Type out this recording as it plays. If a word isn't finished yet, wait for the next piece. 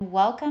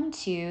welcome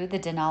to the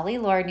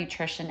Denali Lord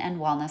Nutrition and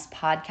Wellness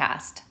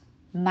Podcast.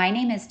 My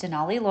name is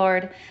Denali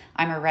Lord.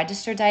 I'm a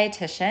registered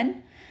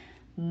dietitian,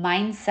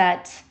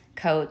 mindset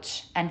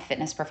coach, and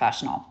fitness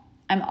professional.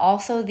 I'm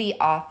also the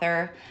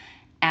author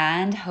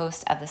and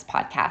host of this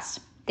podcast.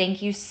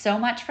 Thank you so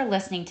much for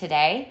listening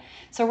today.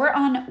 So we're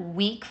on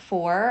week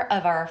 4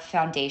 of our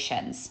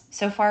foundations.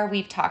 So far,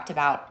 we've talked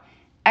about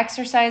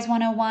exercise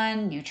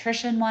 101,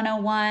 nutrition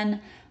 101,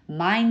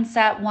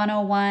 mindset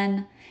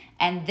 101,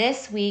 and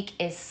this week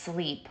is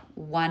sleep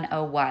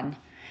 101.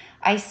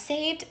 I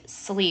saved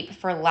sleep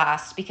for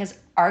last because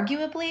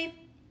arguably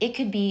it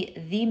could be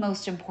the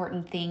most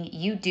important thing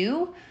you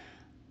do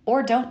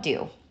or don't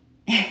do.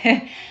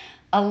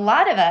 A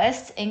lot of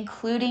us,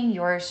 including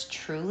yours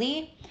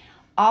truly,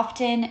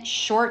 often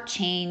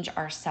shortchange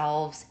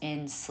ourselves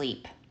in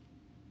sleep.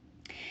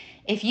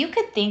 If you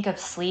could think of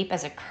sleep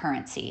as a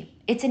currency,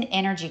 it's an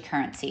energy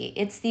currency.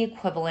 It's the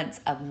equivalent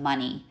of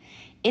money.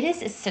 It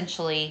is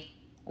essentially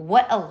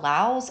what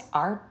allows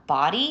our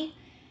body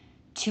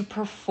to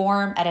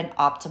perform at an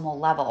optimal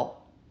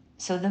level.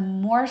 So the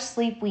more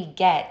sleep we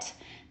get,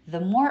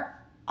 the more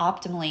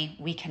optimally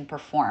we can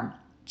perform.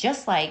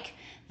 Just like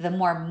the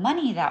more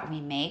money that we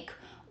make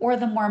or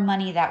the more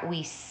money that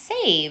we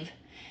save,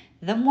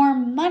 the more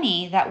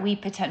money that we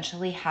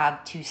potentially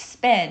have to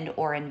spend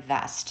or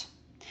invest.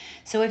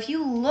 So if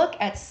you look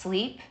at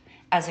sleep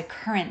as a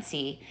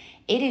currency,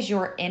 it is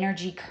your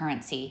energy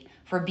currency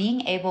for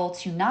being able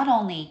to not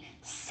only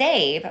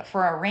save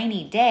for a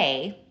rainy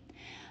day,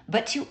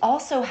 but to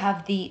also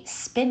have the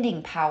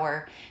spending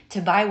power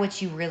to buy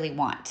what you really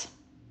want.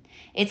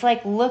 It's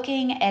like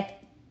looking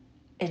at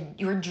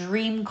your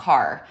dream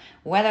car,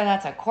 whether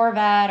that's a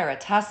Corvette or a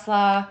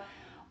Tesla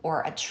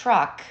or a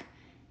truck.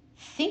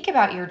 Think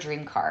about your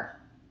dream car.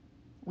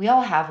 We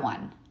all have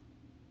one.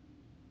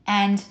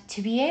 And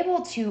to be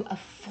able to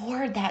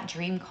afford that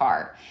dream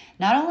car,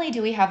 not only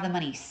do we have the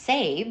money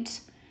saved,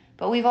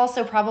 but we've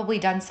also probably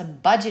done some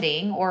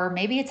budgeting, or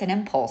maybe it's an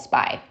impulse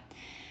buy.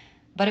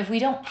 But if we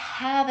don't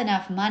have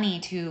enough money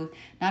to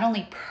not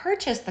only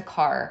purchase the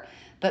car,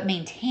 but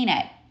maintain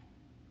it,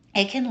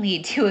 it can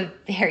lead to a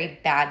very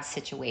bad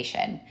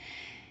situation.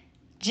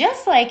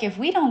 Just like if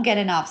we don't get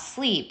enough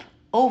sleep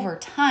over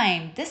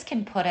time, this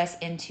can put us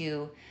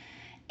into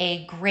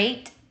a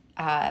great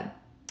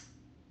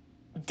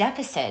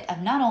deficit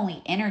of not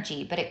only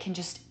energy, but it can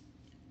just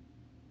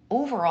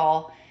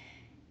overall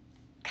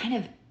kind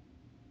of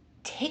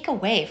take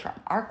away from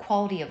our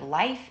quality of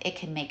life. It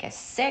can make us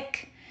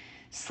sick.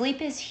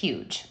 Sleep is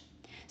huge.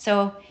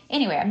 So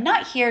anyway, I'm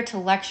not here to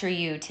lecture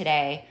you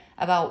today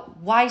about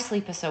why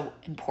sleep is so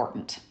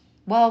important.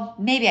 Well,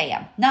 maybe I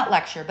am. Not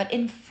lecture, but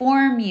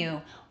inform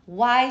you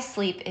why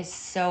sleep is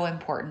so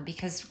important,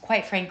 because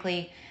quite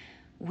frankly,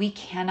 we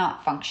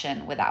cannot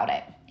function without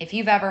it. If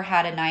you've ever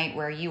had a night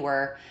where you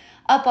were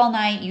up all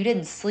night, you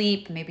didn't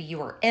sleep, maybe you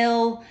were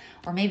ill,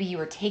 or maybe you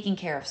were taking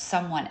care of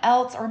someone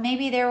else, or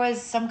maybe there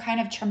was some kind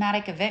of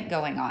traumatic event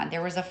going on.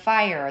 There was a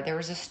fire, there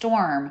was a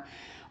storm,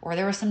 or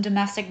there was some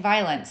domestic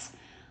violence.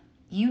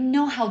 You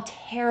know how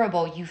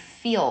terrible you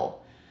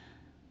feel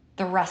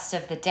the rest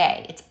of the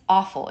day. It's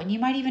awful. And you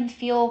might even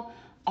feel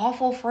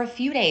awful for a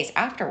few days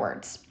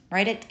afterwards,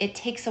 right? It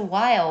takes a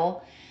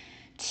while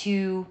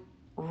to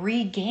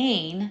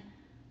regain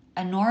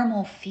a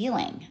normal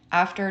feeling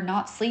after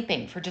not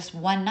sleeping for just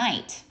one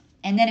night.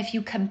 And then if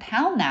you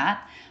compound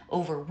that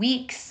over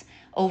weeks,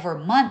 over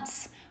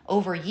months,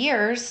 over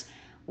years,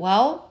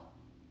 well,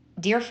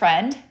 dear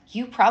friend,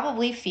 you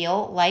probably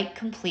feel like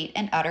complete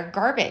and utter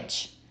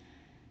garbage,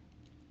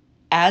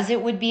 as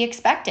it would be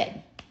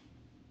expected.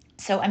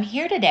 So I'm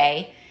here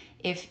today.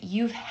 If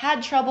you've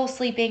had trouble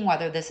sleeping,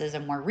 whether this is a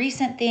more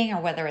recent thing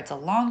or whether it's a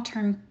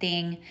long-term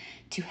thing,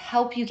 to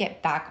help you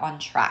get back on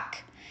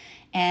track.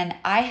 And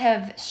I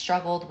have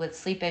struggled with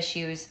sleep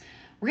issues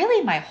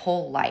really my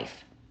whole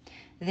life.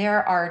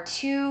 There are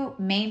 2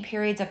 main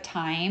periods of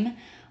time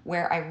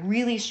where I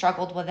really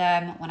struggled with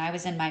them. When I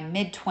was in my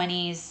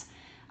mid-20s,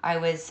 I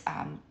was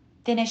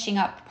finishing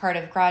up part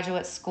of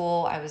graduate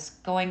school. I was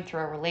going through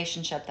a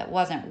relationship that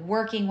wasn't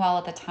working well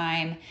at the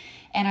time,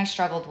 and I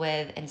struggled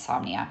with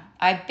insomnia.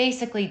 I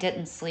basically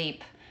didn't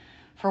sleep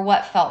for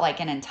what felt like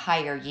an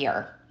entire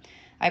year.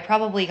 I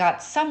probably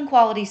got some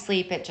quality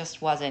sleep, it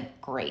just wasn't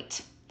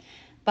great.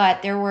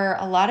 But there were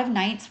a lot of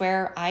nights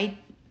where I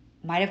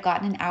might have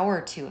gotten an hour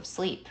or 2 of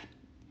sleep.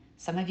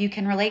 Some of you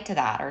can relate to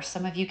that, or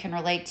some of you can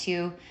relate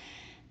to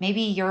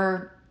maybe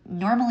you're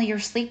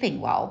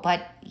sleeping well,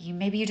 but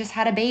maybe you just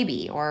had a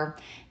baby, or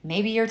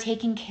maybe you're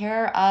taking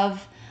care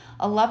of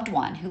a loved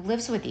one who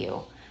lives with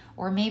you,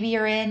 or maybe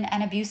you're in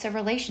an abusive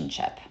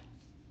relationship.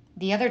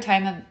 The other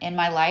time in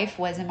my life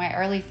was in my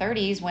early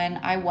 30s when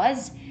I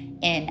was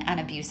in an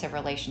abusive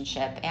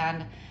relationship,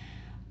 and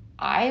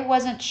I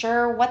wasn't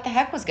sure what the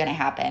heck was going to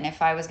happen,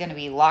 if I was going to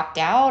be locked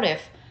out,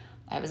 if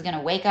I was going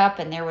to wake up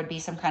and there would be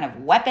some kind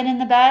of weapon in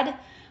the bed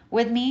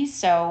with me.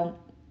 So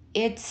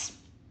it's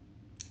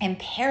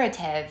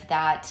imperative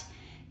that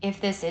if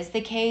this is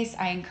the case,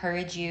 I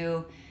encourage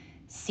you,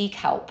 seek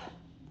help.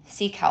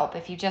 Seek help.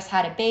 If you just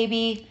had a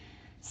baby,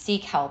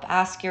 Seek help.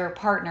 Ask your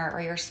partner or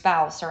your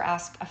spouse, or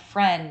ask a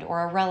friend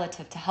or a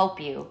relative to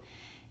help you.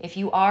 If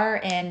you are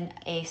in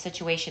a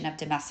situation of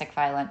domestic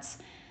violence,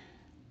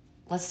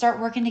 let's start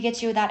working to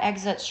get you that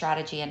exit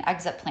strategy and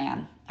exit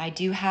plan. I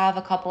do have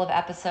a couple of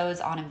episodes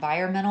on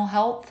environmental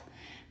health,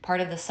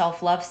 part of the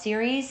self-love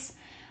series,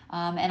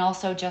 and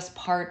also just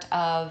part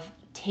of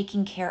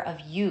taking care of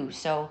you.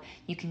 So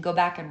you can go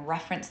back and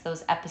reference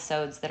those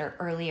episodes that are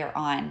earlier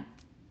on.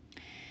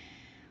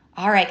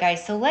 All right,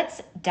 guys, so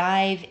let's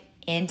dive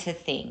into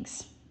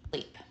things.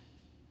 Sleep.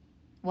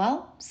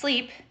 Well,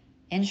 sleep,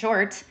 in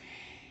short,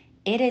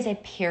 it is a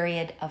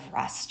period of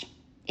rest.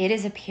 It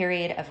is a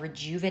period of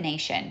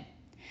rejuvenation.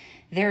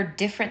 There are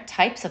different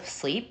types of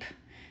sleep.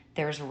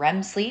 There's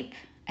REM sleep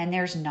and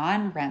there's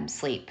non-REM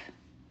sleep.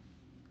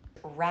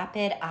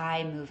 Rapid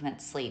eye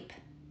movement sleep.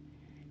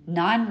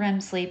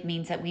 Non-REM sleep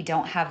means that we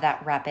don't have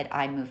that rapid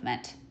eye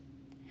movement.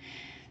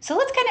 So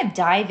let's kind of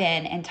dive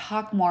in and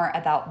talk more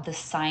about the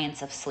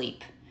science of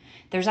sleep.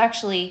 There's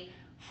actually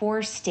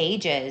 4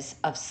 stages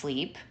of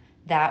sleep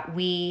that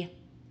we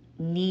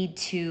need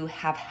to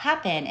have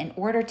happen in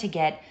order to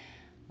get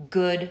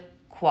good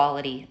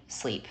quality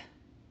sleep.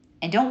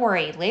 And don't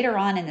worry, later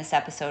on in this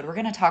episode, we're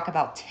going to talk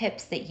about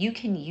tips that you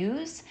can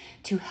use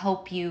to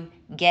help you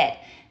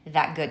get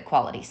that good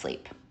quality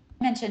sleep.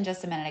 I mentioned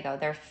just a minute ago,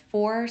 there are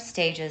 4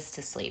 stages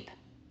to sleep.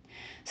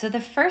 So the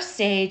first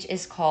stage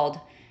is called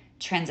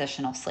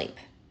transitional sleep.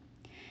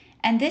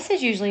 And this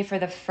is usually for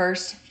the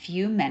first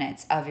few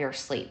minutes of your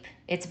sleep.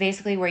 It's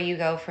basically where you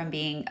go from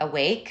being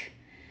awake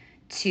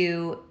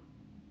to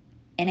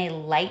in a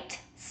light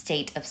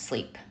state of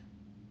sleep.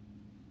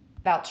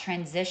 About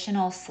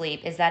transitional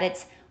sleep is that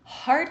it's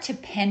hard to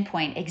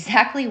pinpoint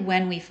exactly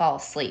when we fall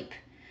asleep.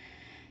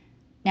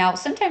 Now,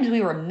 sometimes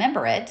we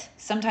remember it.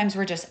 Sometimes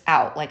we're just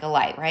out like a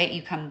light, right?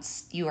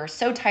 You are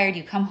so tired,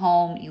 you come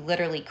home, you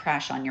literally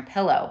crash on your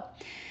pillow.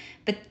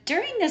 But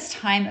during this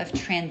time of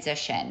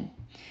transition,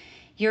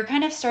 you're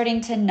kind of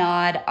starting to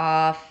nod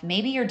off.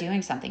 Maybe you're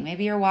doing something.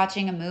 Maybe you're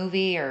watching a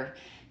movie, or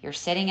you're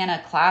sitting in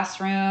a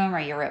classroom, or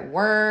you're at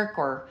work,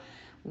 or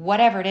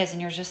whatever it is,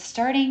 and you're just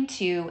starting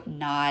to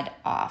nod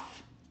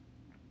off.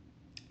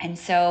 And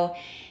so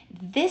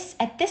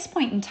at this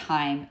point in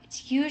time,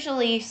 it's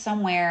usually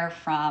somewhere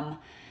from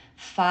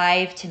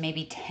 5 to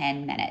maybe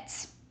 10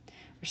 minutes.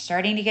 We're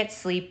starting to get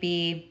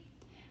sleepy.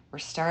 We're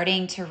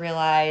starting to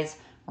realize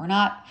we're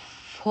not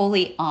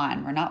fully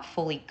on. We're not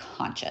fully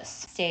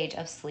conscious. Stage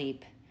of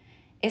sleep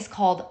is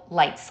called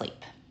light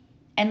sleep.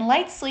 And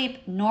light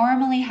sleep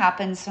normally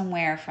happens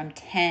somewhere from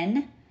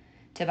 10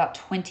 to about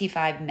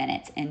 25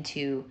 minutes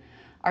into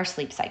our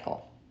sleep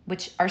cycle,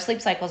 which our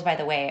sleep cycles, by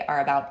the way,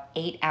 are about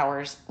 8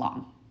 hours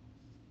long.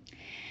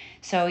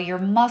 So your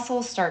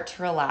muscles start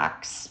to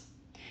relax,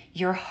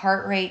 your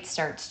heart rate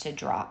starts to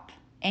drop,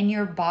 and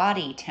your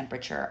body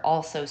temperature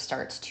also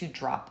starts to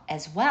drop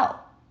as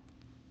well.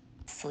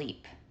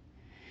 Sleep.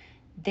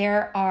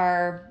 There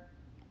are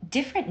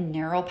different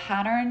neural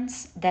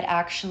patterns that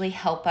actually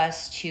help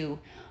us to,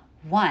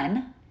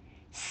 1,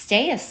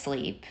 stay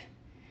asleep,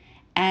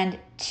 and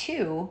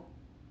 2,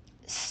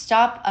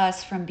 stop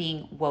us from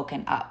being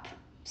woken up.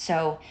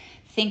 So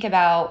think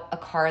about a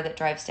car that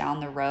drives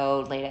down the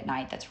road late at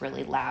night that's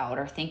really loud,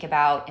 or think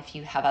about if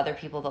you have other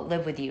people that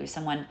live with you,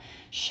 someone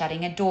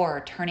shutting a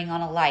door, turning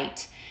on a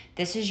light.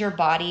 This is your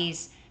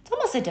body's, it's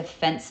almost a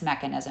defense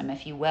mechanism,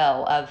 if you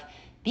will, of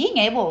being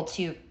able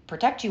to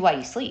protect you while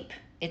you sleep.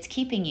 It's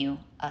keeping you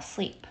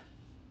asleep.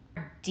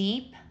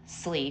 Deep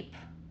sleep,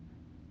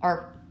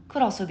 or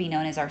could also be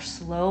known as our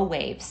slow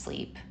wave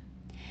sleep,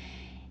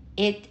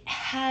 it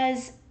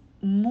has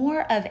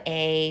more of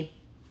a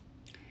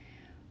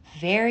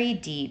very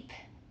deep,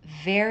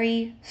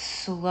 very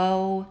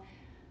slow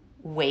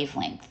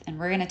wavelength. And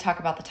we're going to talk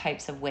about the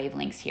types of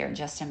wavelengths here in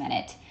just a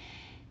minute.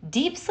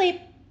 Deep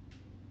sleep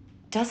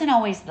doesn't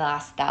always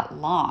last that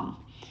long.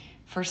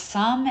 For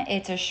some,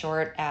 it's as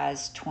short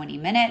as 20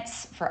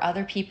 minutes. For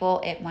other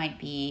people, it might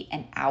be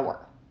an hour.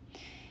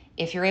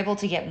 If you're able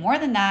to get more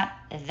than that,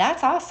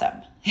 that's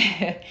awesome.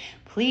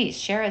 Please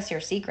share us your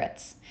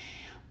secrets.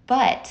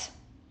 But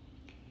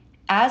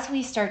as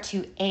we start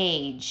to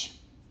age,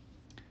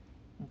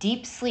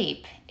 deep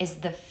sleep is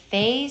the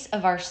phase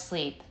of our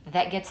sleep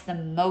that gets the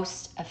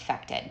most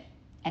affected.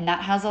 And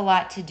that has a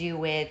lot to do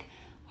with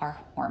our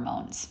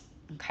hormones,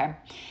 okay?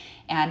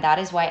 And that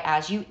is why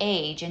as you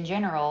age in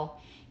general,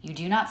 you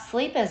do not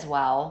sleep as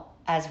well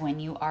as when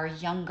you are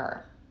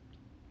younger.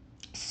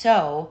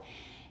 So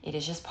it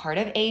is just part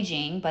of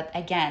aging, but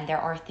again, there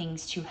are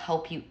things to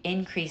help you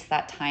increase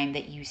that time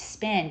that you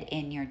spend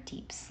in your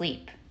deep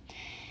sleep.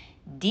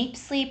 Deep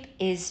sleep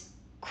is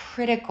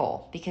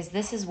critical because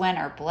this is when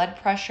our blood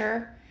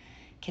pressure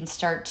can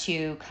start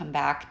to come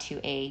back to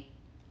a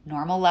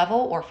normal level,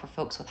 or for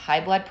folks with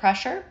high blood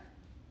pressure,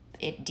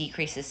 it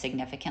decreases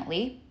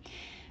significantly.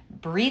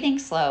 Breathing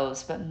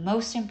slows, but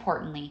most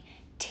importantly,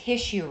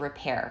 tissue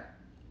repair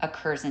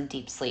occurs in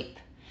deep sleep.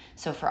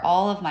 So for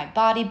all of my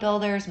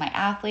bodybuilders, my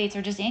athletes,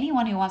 or just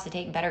anyone who wants to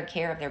take better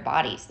care of their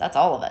bodies, that's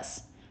all of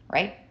us,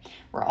 right?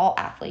 We're all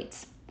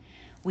athletes.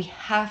 We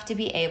have to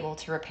be able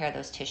to repair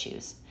those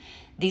tissues.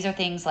 These are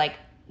things like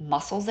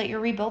muscles that you're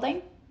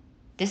rebuilding.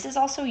 This is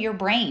also your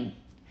brain.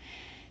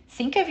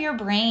 Think of your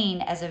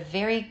brain as a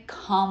very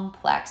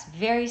complex,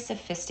 very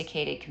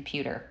sophisticated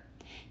computer.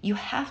 You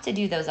have to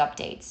do those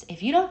updates.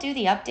 If you don't do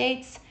the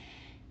updates,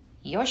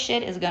 your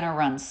shit is going to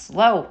run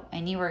slow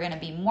and you are going to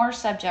be more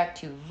subject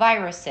to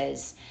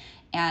viruses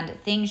and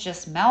things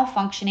just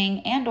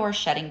malfunctioning and or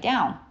shutting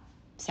down.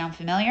 Sound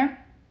familiar?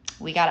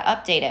 We got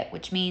to update it,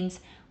 which means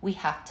we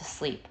have to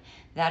sleep.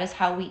 That is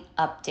how we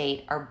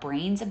update our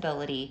brain's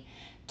ability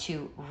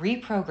to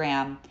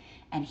reprogram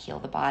and heal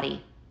the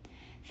body.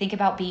 Think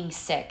about being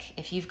sick.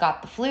 If you've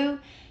got the flu,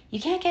 you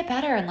can't get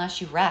better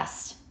unless you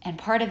rest. And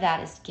part of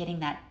that is getting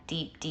that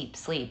deep, deep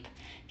sleep.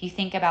 If you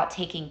think about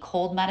taking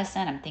cold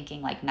medicine, I'm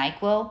thinking like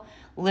NyQuil,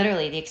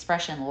 literally the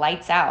expression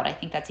lights out. I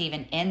think that's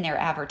even in their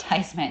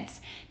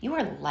advertisements. You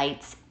are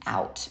lights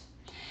out.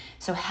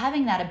 So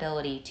having that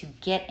ability to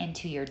get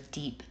into your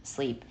deep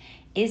sleep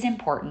is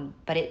important,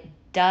 but it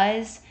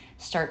does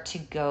start to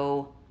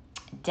go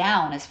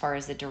down as far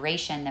as the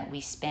duration that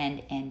we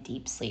spend in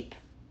deep sleep.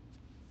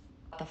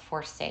 The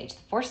fourth stage.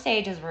 The fourth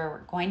stage is where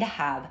we're going to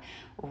have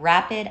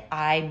rapid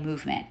eye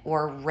movement,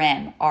 or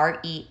REM,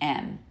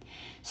 R-E-M.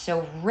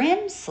 So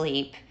REM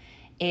sleep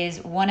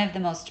is one of the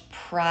most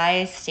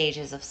prized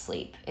stages of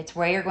sleep. It's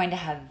where you're going to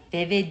have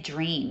vivid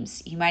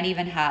dreams. You might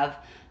even have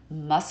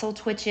muscle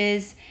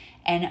twitches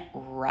and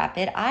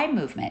rapid eye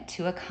movement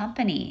to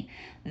accompany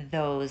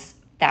those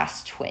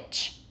fast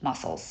twitch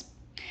muscles.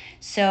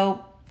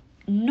 So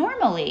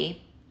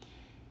normally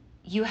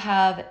you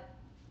have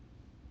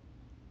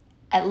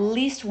at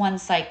least one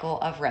cycle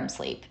of REM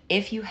sleep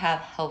if you have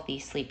healthy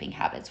sleeping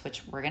habits,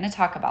 which we're going to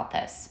talk about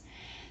this.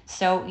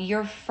 So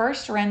your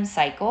first REM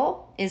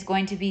cycle is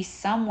going to be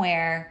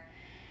somewhere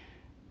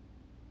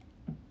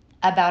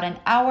about an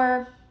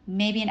hour,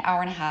 maybe an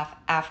hour and a half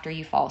after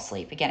you fall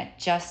asleep. Again, it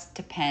just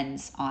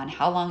depends on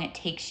how long it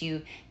takes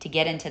you to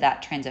get into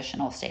that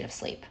transitional state of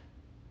sleep.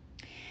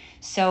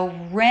 So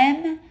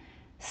REM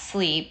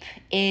sleep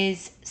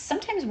is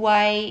sometimes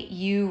why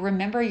you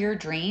remember your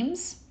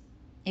dreams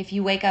if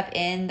you wake up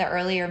in the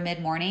early or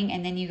mid-morning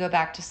and then you go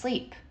back to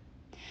sleep.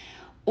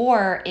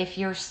 Or if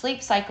your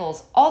sleep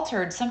cycle's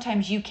altered,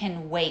 sometimes you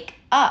can wake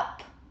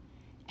up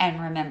and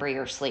remember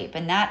your sleep.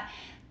 And that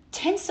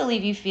tends to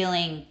leave you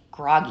feeling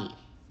groggy.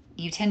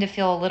 You tend to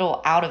feel a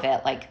little out of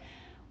it, like,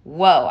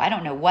 whoa, I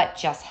don't know what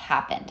just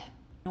happened.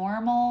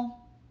 Normal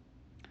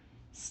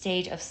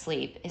stage of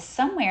sleep is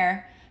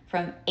somewhere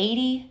from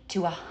 80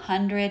 to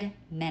 100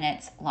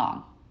 minutes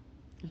long,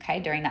 okay,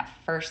 during that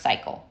first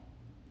cycle.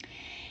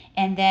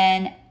 And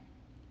then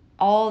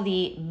all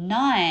the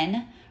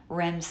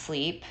non-REM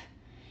sleep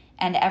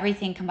and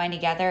everything combined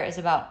together is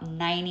about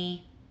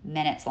 90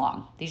 minutes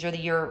long. These are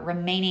your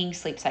remaining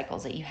sleep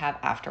cycles that you have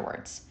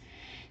afterwards.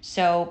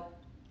 So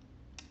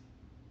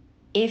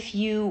if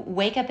you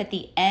wake up at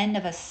the end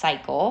of a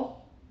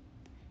cycle,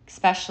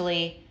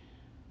 especially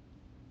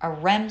a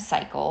REM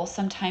cycle,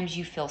 sometimes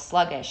you feel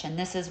sluggish. And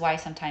this is why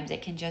sometimes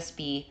it can just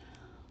be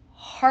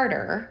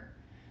harder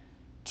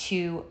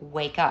to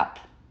wake up.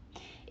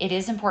 It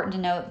is important to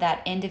note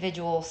that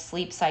individual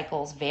sleep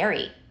cycles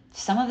vary.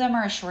 Some of them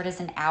are as short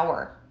as an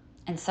hour,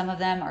 and some of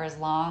them are as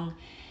long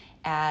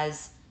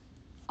as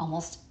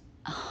almost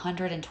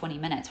 120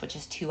 minutes, which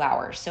is 2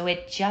 hours. So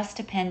it just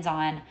depends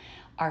on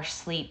our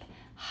sleep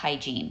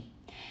hygiene.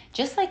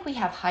 Just like we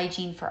have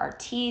hygiene for our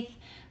teeth,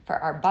 for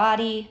our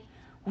body,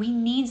 we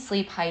need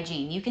sleep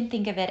hygiene. You can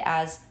think of it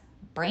as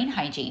brain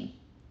hygiene.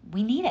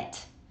 We need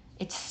it.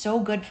 It's so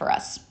good for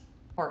us.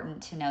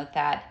 Important to note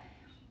that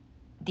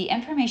the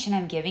information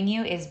I'm giving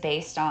you is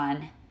based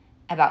on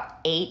about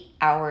 8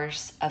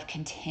 hours of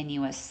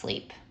continuous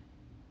sleep.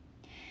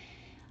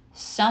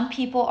 Some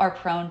people are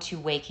prone to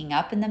waking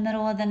up in the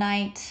middle of the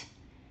night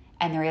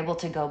and they're able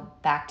to go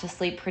back to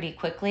sleep pretty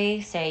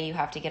quickly. Say you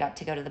have to get up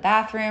to go to the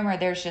bathroom, or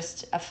there's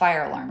just a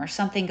fire alarm or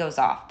something goes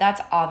off.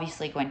 That's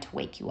obviously going to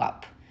wake you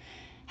up.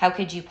 How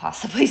could you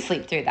possibly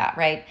sleep through that,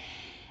 right?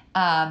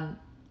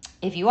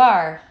 If you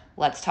are,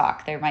 let's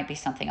talk. There might be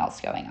something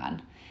else going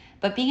on.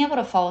 But being able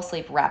to fall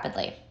asleep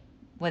rapidly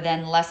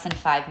within less than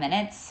 5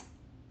 minutes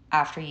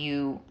after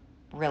you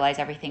realize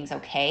everything's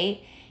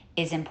okay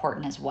is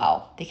important as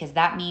well, because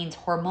that means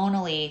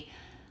hormonally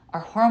our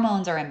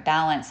hormones are in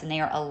balance and they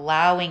are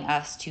allowing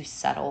us to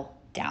settle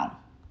down.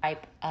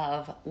 Type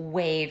of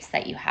waves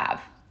that you have.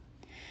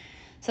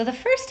 So the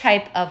first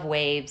type of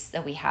waves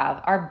that we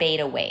have are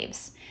beta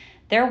waves.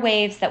 They're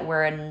waves that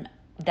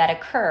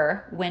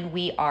occur when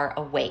we are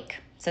awake.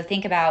 So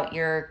think about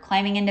you're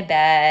climbing into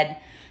bed,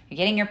 you're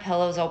getting your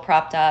pillows all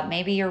propped up,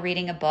 maybe you're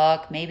reading a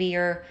book, maybe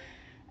you're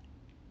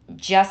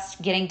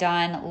just getting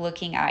done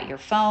looking at your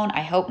phone.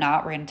 I hope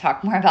not. We're going to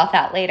talk more about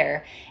that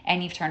later.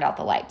 And you've turned out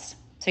the lights.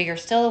 So you're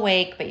still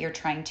awake, but you're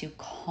trying to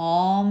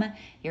calm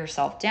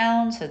yourself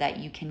down so that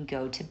you can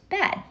go to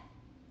bed.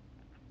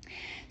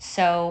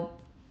 So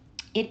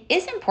it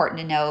is important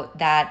to note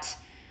that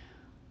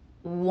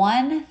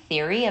one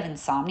theory of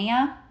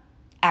insomnia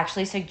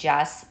actually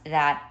suggests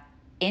that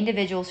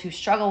individuals who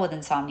struggle with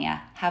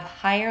insomnia have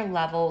higher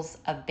levels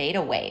of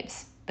beta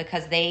waves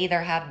because they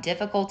either have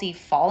difficulty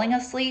falling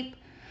asleep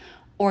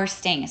or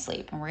staying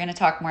asleep. And we're going to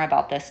talk more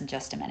about this in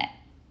just a minute.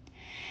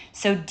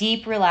 So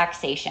deep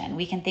relaxation,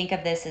 we can think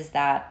of this as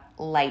that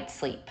light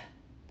sleep.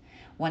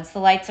 Once the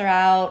lights are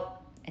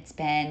out, it's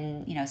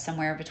been,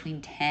 somewhere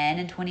between 10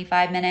 and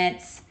 25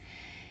 minutes.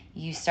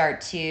 You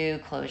start to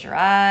close your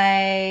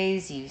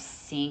eyes, you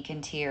sink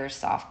into your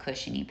soft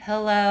cushiony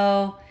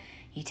pillow,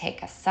 you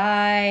take a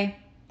sigh.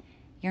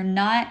 You're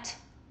not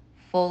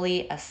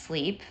fully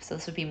asleep, so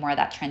this would be more of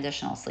that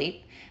transitional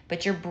sleep,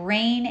 but your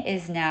brain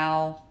is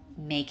now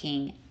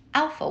making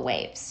alpha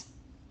waves.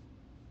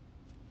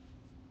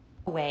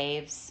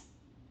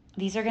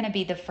 These are going to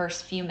be the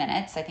first few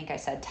minutes. I think I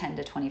said 10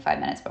 to 25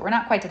 minutes, but we're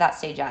not quite to that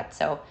stage yet,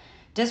 so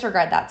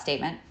disregard that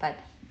statement. But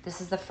this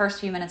is the first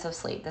few minutes of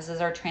sleep. This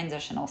is our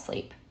transitional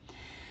sleep.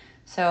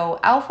 So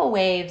alpha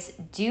waves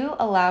do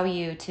allow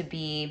you to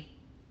be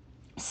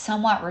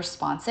somewhat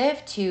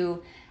responsive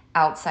to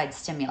outside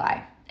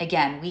stimuli.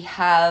 Again, we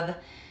have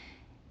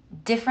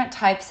different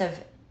types of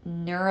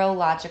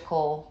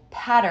neurological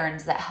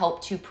patterns that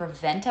help to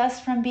prevent us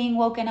from being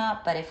woken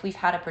up. But if we've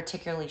had a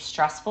particularly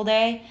stressful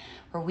day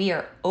where we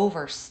are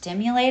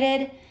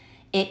overstimulated,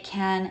 it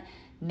can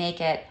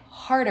make it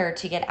harder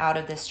to get out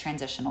of this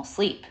transitional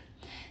sleep.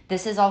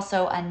 This is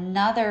also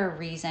another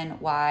reason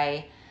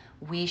why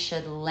we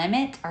should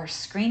limit our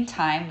screen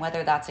time,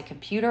 whether that's a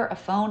computer, a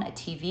phone, a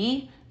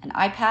TV, an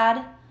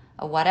iPad,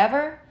 a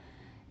whatever,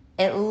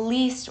 at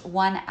least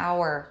 1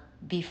 hour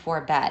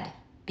before bed.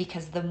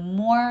 Because the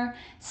more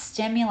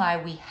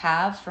stimuli we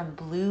have from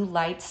blue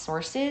light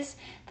sources,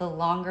 the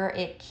longer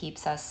it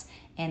keeps us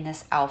in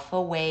this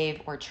alpha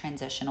wave or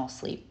transitional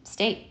sleep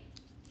state.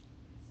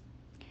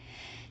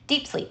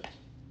 Deep sleep.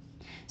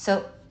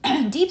 So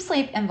deep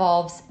sleep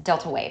involves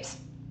delta waves.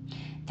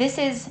 This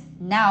is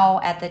now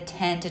at the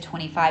 10 to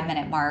 25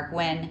 minute mark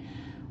when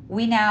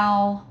we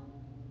now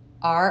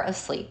are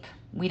asleep.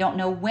 We don't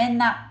know when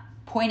that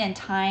point in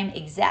time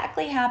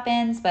exactly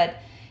happens,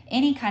 but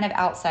any kind of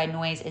outside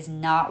noise is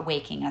not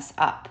waking us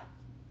up.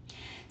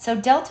 So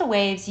delta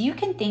waves, you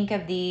can think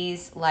of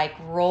these like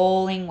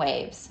rolling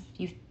waves. If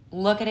you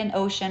look at an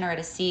ocean or at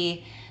a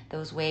sea,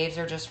 those waves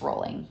are just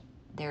rolling.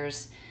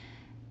 There's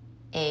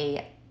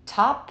a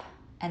top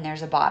and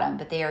there's a bottom,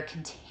 but they are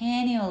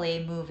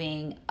continually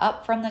moving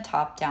up from the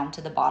top down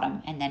to the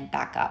bottom and then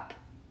back up.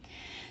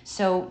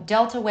 So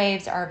delta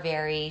waves are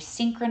very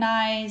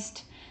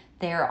synchronized.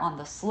 They're on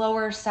the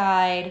slower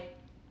side.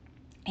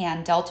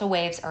 And delta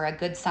waves are a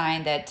good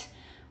sign that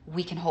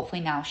we can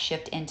hopefully now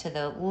shift into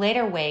the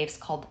later waves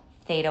called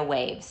theta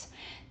waves.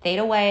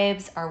 Theta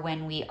waves are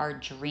when we are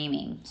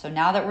dreaming. So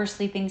now that we're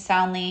sleeping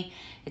soundly,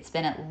 it's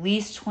been at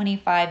least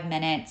 25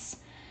 minutes.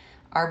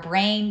 Our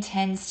brain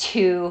tends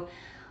to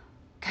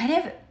kind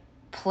of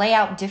play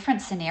out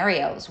different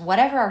scenarios.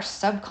 Whatever our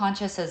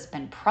subconscious has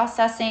been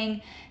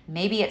processing,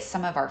 maybe it's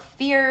some of our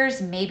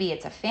fears, maybe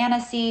it's a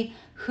fantasy,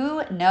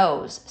 who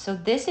knows? So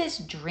this is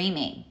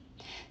dreaming.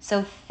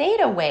 So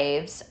theta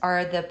waves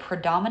are the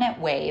predominant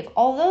wave,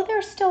 although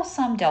there's still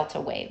some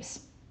delta waves.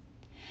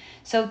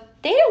 So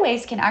theta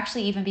waves can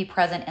actually even be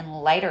present in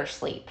lighter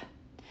sleep,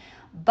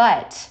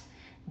 but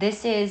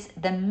this is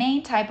the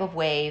main type of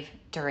wave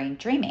during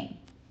dreaming.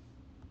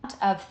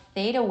 Of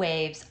theta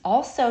waves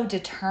also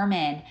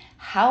determine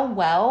how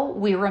well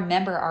we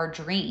remember our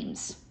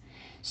dreams.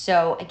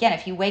 So again,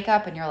 if you wake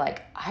up and you're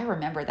like, I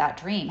remember that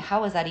dream,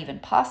 how is that even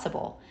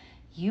possible?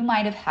 You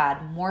might have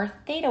had more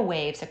theta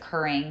waves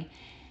occurring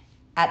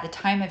at the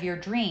time of your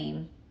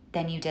dream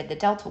than you did the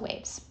delta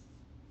waves.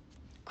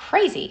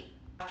 Crazy.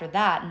 After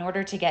that, in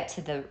order to get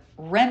to the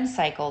REM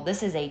cycle,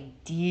 this is a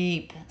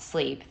deep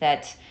sleep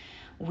that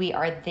we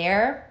are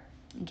there,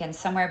 again,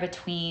 somewhere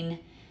between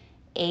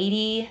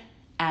 80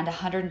 and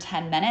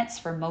 110 minutes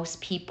for most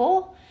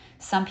people.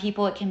 Some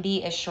people it can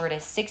be as short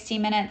as 60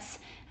 minutes,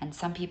 and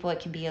some people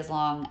it can be as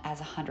long as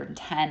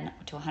 110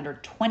 to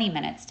 120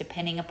 minutes,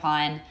 depending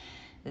upon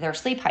their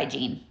sleep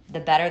hygiene. The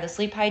better the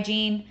sleep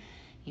hygiene,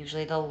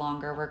 usually the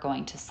longer we're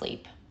going to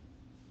sleep.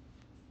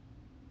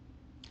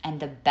 And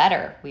the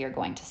better we are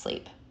going to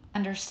sleep.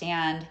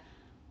 Understand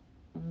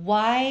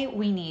why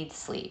we need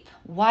sleep,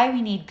 why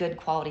we need good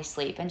quality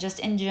sleep, and just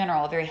in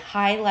general, a very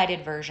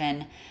highlighted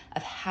version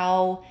of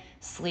how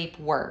sleep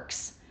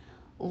works.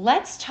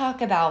 Let's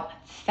talk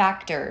about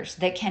factors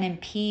that can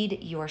impede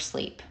your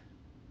sleep.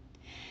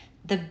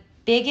 The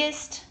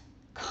biggest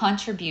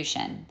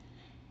contribution,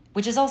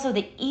 which is also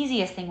the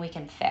easiest thing we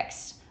can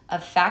fix,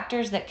 of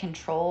factors that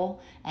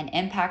control and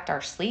impact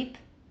our sleep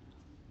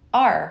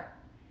are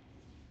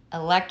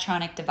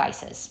electronic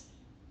devices.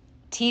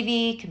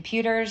 TV,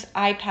 computers,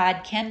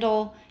 iPad,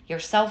 Kindle, your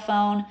cell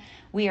phone.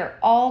 We are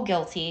all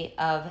guilty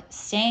of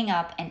staying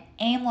up and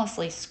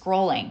aimlessly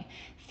scrolling,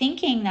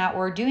 thinking that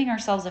we're doing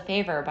ourselves a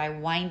favor by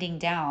winding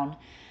down,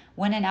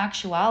 when in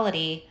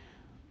actuality,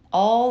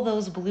 all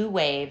those blue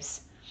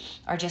waves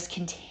are just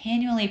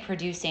continually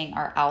producing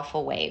our alpha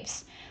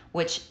waves,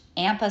 which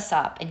amp us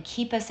up and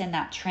keep us in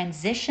that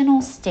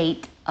transitional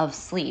state of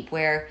sleep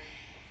where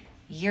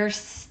you're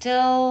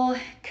still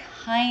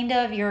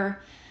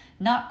you're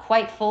not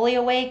quite fully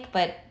awake,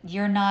 but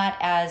you're not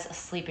as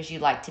asleep as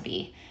you'd like to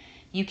be.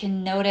 You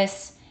can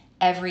notice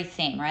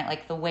everything, right?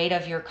 Like the weight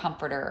of your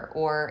comforter,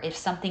 or if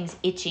something's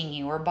itching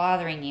you or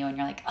bothering you and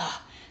you're like,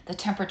 oh, the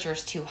temperature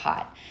is too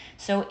hot.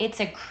 So it's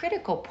a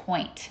critical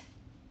point.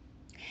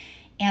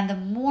 And the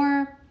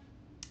more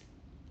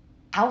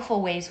alpha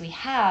waves we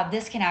have,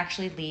 this can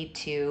actually lead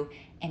to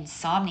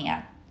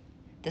insomnia.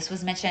 This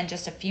was mentioned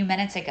just a few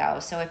minutes ago.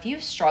 So if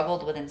you've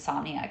struggled with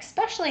insomnia,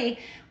 especially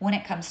when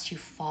it comes to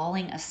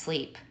falling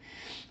asleep,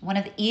 one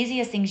of the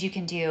easiest things you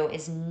can do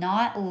is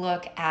not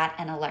look at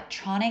an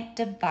electronic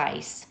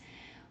device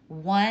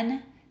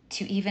 1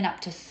 to even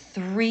up to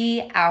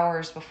 3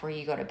 hours before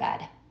you go to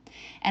bed.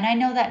 And I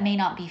know that may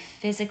not be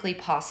physically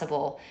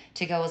possible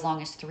to go as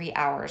long as 3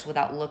 hours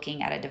without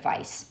looking at a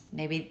device.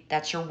 Maybe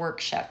that's your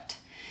work shift.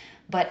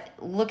 But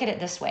look at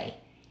it this way.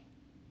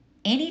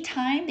 Any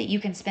time that you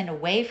can spend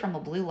away from a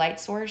blue light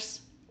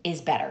source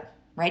is better,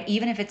 right?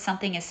 Even if it's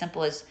something as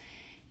simple as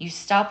you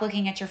stop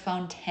looking at your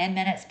phone 10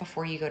 minutes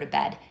before you go to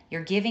bed.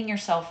 You're giving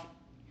yourself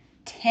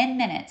 10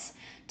 minutes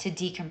to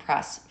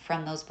decompress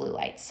from those blue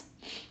lights.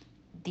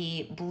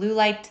 The blue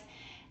light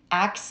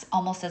acts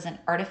almost as an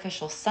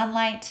artificial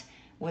sunlight.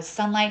 With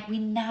sunlight, we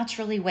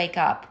naturally wake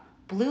up.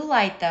 Blue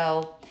light,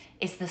 though,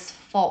 is this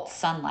false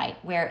sunlight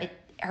where it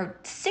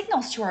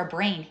signals to our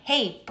brain,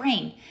 hey,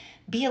 brain,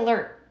 be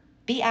alert,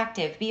 be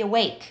active, be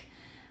awake,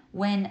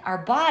 when our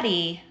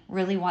body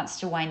really wants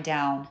to wind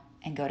down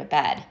and go to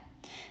bed.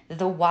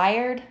 The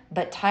wired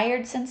but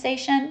tired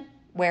sensation,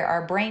 where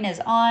our brain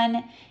is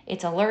on,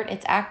 it's alert,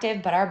 it's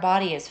active, but our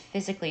body is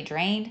physically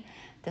drained,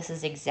 this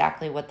is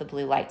exactly what the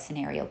blue light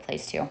scenario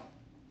plays to.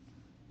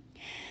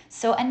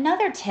 So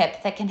another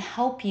tip that can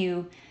help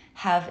you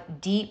have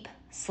deep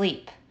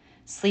sleep,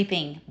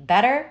 sleeping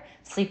better,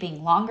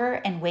 sleeping longer,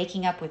 and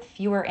waking up with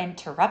fewer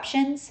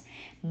interruptions,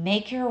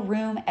 make your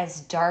room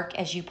as dark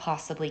as you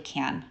possibly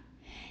can.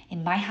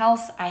 In my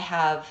house, I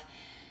have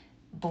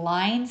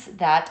blinds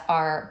that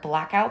are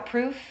blackout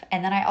proof,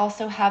 and then I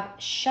also have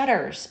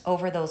shutters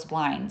over those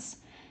blinds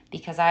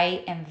because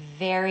I am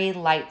very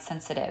light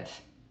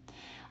sensitive.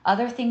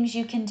 Other things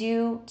you can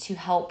do to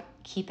help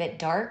keep it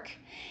dark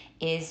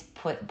is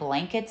put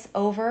blankets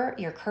over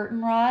your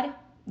curtain rod.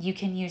 You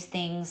can use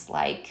things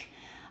like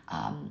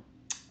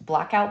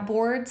blackout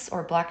boards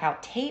or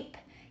blackout tape.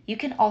 You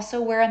can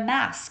also wear a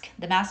mask.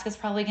 The mask is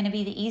probably going to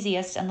be the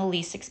easiest and the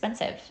least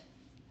expensive.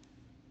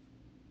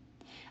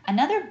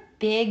 Another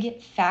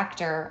big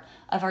factor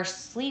of our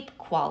sleep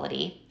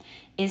quality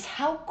is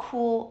how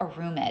cool a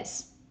room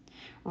is.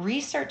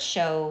 Research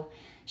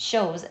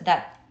shows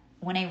that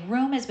when a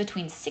room is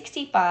between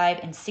 65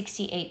 and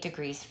 68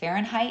 degrees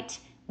Fahrenheit,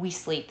 we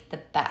sleep the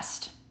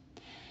best.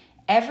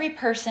 Every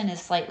person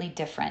is slightly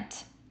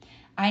different.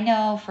 I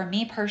know for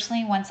me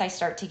personally, once I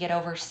start to get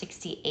over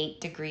 68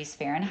 degrees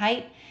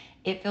Fahrenheit,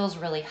 it feels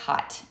really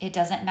hot. It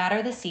doesn't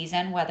matter the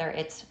season, whether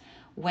it's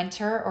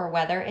winter or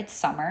whether it's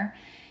summer,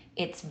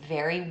 it's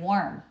very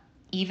warm,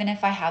 even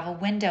if I have a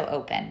window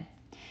open.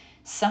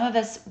 Some of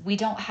us, we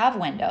don't have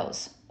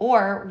windows,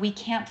 or we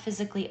can't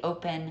physically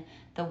open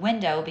the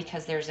window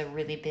because there's a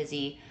really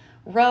busy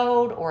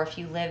road, or if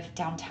you live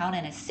downtown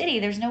in a city,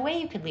 there's no way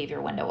you could leave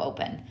your window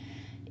open.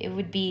 It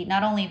would be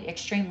not only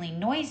extremely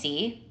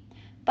noisy,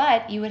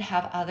 but you would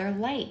have other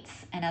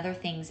lights and other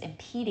things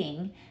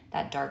impeding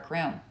that dark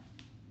room.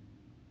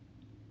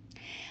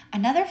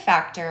 Another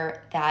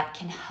factor that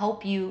can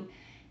help you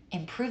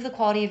improve the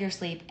quality of your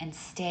sleep and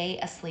stay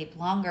asleep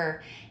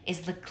longer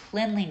is the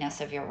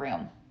cleanliness of your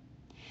room.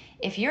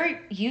 If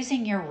you're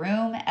using your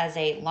room as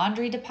a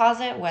laundry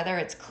deposit, whether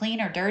it's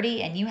clean or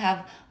dirty, and you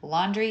have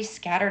laundry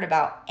scattered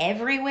about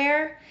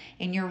everywhere,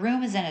 and your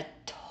room is in a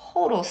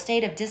total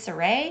state of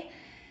disarray,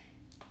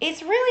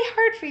 it's really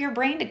hard for your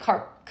brain to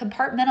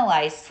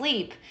compartmentalize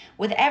sleep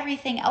with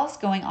everything else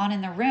going on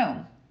in the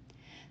room.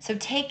 So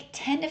take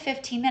 10 to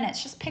 15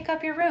 minutes, just pick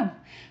up your room,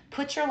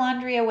 put your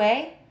laundry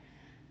away,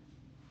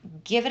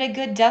 give it a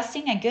good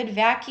dusting, a good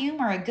vacuum,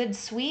 or a good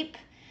sweep,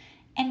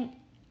 and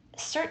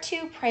start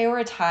to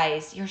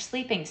prioritize your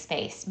sleeping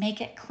space.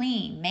 Make it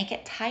clean, make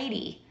it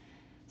tidy.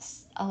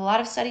 A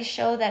lot of studies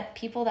show that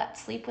people that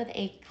sleep with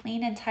a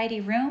clean and tidy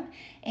room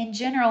in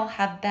general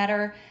have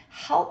better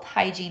health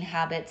hygiene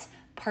habits,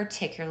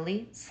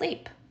 particularly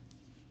sleep.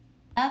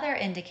 Another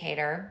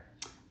indicator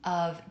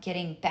of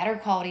getting better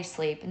quality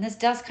sleep, and this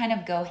does kind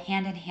of go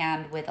hand in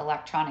hand with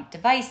electronic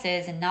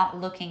devices and not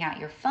looking at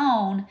your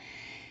phone,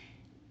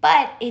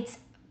 but it's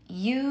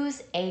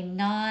use a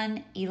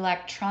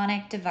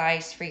non-electronic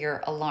device for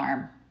your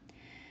alarm.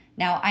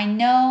 Now, I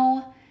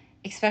know,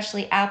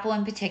 especially Apple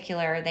in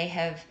particular, they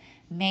have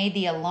made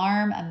the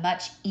alarm a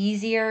much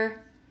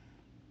easier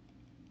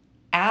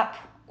app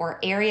or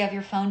area of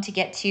your phone to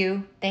get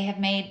to. They have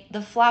made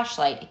the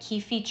flashlight a key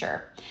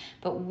feature.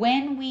 But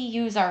when we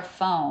use our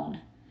phone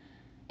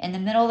in the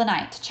middle of the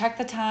night to check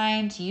the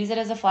time, to use it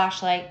as a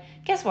flashlight,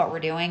 guess what we're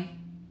doing?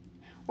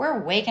 We're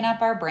waking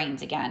up our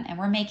brains again, and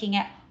we're making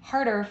it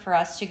harder for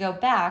us to go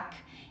back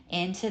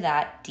into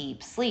that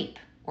deep sleep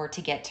or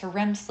to get to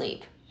REM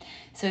sleep.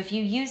 So if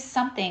you use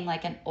something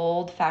like an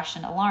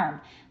old-fashioned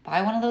alarm,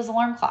 buy one of those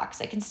alarm clocks.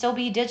 It can still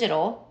be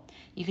digital.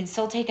 You can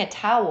still take a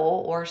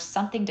towel or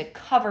something to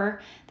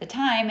cover the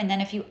time, and then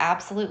if you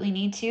absolutely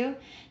need to,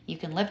 you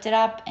can lift it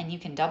up and you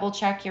can double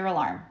check your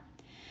alarm.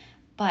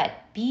 But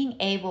being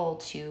able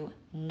to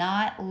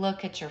not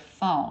look at your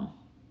phone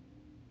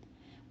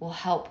will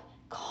help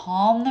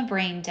calm the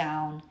brain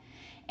down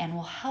and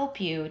will help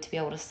you to be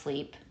able to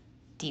sleep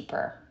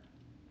deeper.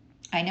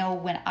 I know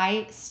when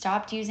I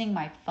stopped using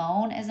my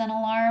phone as an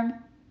alarm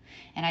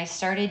and I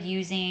started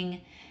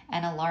using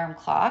an alarm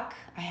clock,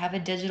 I have a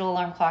digital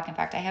alarm clock. In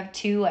fact, I have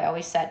two. I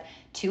always set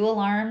two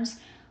alarms,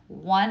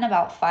 one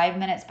about 5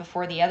 minutes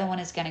before the other one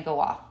is going to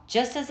go off,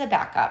 just as a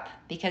backup,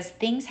 because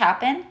things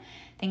happen.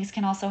 Things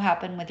can also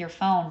happen with your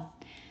phone.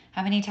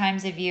 How many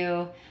times have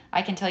you,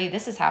 I can tell you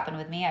this has happened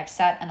with me. I've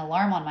set an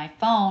alarm on my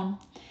phone,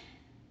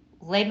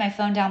 laid my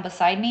phone down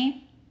beside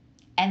me,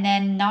 and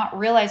then not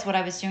realize what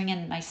I was doing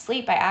in my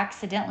sleep. I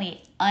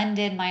accidentally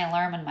undid my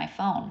alarm on my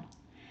phone.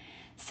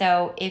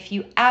 So if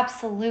you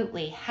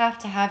absolutely have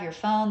to have your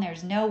phone,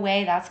 there's no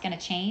way that's going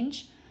to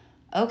change.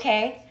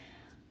 Okay,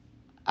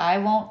 I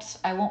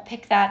won't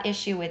pick that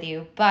issue with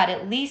you, but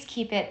at least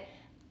keep it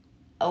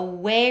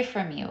away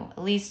from you,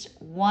 at least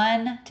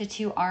 1 to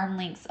 2 arm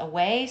lengths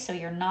away, so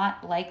you're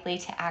not likely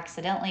to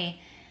accidentally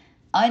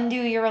undo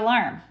your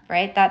alarm,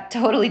 right? That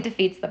totally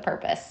defeats the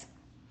purpose.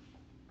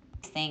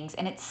 Things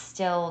and it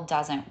still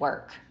doesn't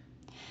work.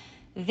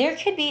 There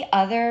could be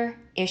other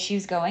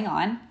issues going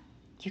on.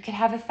 You could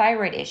have a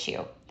thyroid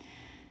issue.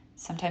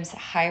 Sometimes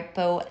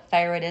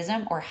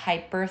hypothyroidism or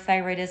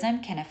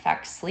hyperthyroidism can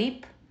affect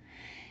sleep.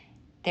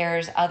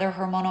 There's other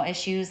hormonal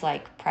issues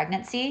like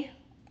pregnancy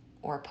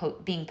or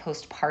being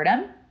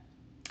postpartum.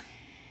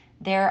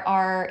 There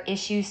are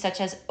issues such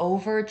as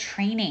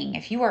overtraining.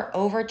 If you are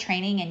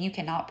overtraining and you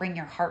cannot bring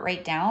your heart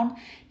rate down,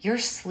 your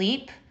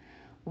sleep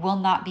will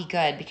not be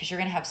good because you're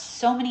going to have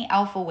so many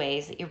alpha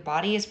waves that your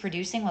body is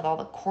producing with all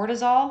the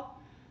cortisol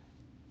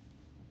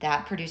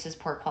that produces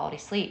poor quality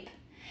sleep.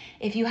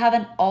 If you have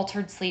an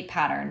altered sleep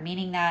pattern,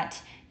 meaning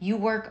that you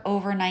work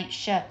overnight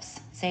shifts,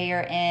 say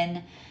you're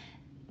in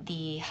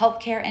the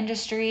healthcare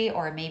industry,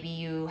 or maybe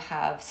you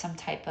have some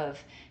type of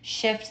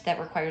shift that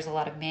requires a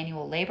lot of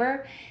manual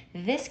labor,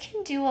 this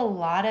can do a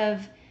lot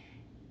of,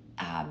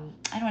 I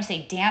don't want to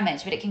say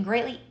damage, but it can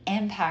greatly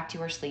impact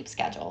your sleep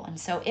schedule. And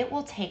so it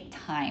will take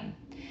time.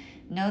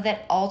 Know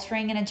that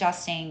altering and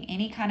adjusting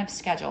any kind of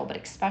schedule, but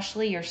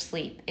especially your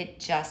sleep, it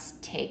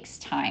just takes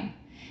time.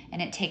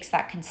 And it takes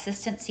that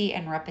consistency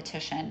and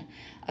repetition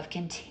of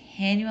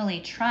continually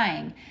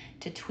trying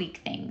to tweak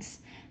things.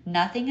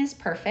 Nothing is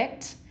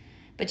perfect,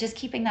 but just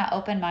keeping that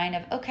open mind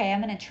of, okay,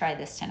 I'm going to try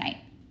this tonight.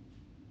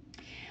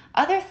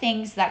 Other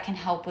things that can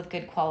help with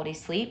good quality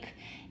sleep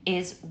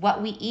is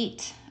what we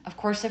eat. Of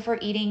course, if we're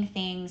eating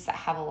things that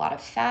have a lot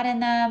of fat in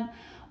them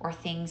or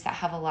things that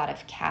have a lot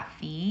of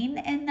caffeine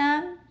in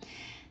them,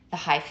 the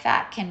high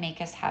fat can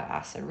make us have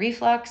acid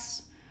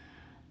reflux.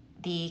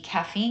 The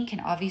caffeine can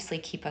obviously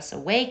keep us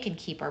awake and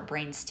keep our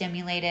brain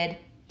stimulated.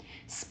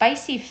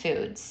 Spicy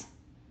foods,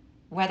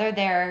 whether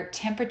they're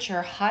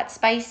temperature hot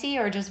spicy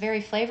or just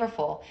very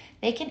flavorful,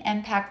 they can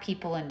impact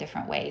people in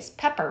different ways.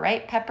 Pepper,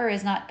 right? Pepper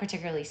is not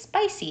particularly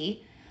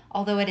spicy,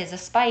 although it is a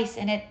spice,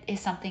 and it is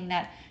something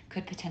that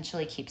could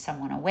potentially keep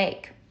someone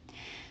awake.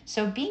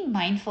 So being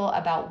mindful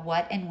about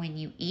what and when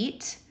you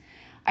eat,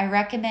 I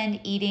recommend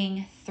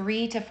eating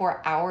 3 to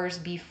 4 hours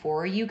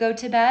before you go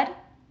to bed.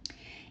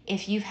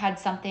 If you've had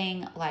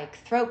something like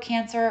throat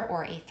cancer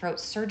or a throat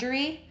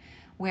surgery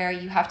where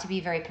you have to be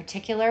very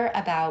particular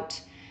about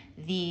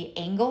the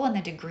angle and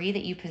the degree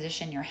that you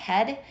position your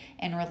head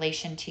in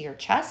relation to your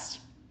chest,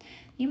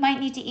 you might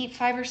need to eat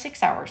 5 or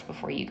 6 hours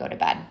before you go to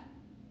bed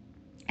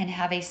and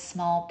have a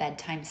small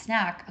bedtime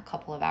snack a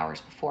couple of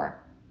hours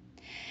before.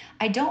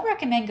 I don't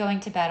recommend going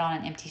to bed on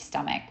an empty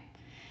stomach.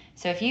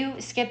 So if you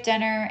skip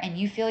dinner and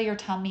you feel your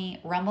tummy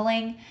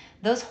rumbling,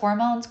 those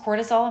hormones,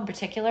 cortisol in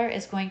particular,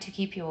 is going to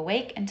keep you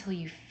awake until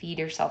you feed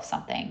yourself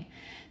something.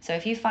 So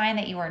if you find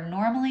that you are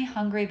normally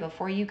hungry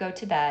before you go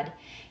to bed,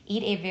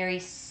 eat a very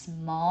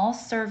small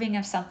serving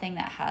of something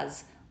that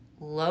has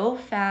low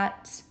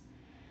fat,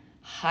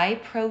 high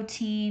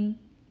protein,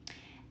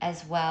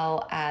 as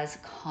well as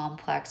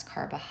complex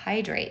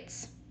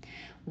carbohydrates.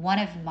 One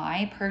of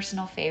my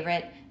personal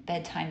favorite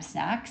bedtime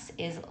snacks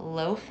is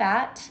low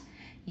fat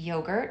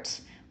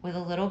yogurt with a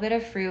little bit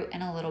of fruit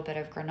and a little bit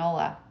of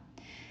granola.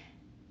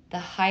 The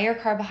higher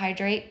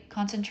carbohydrate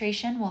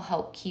concentration will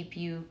help keep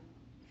you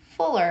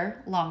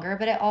fuller longer,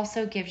 but it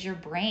also gives your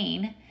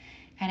brain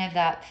kind of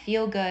that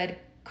feel good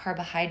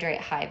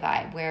carbohydrate high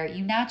vibe where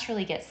you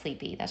naturally get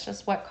sleepy. That's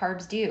just what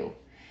carbs do.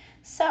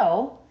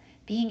 So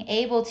being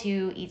able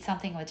to eat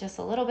something with just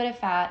a little bit of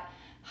fat,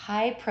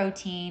 high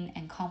protein,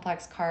 and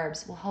complex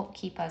carbs will help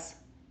keep us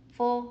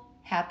full,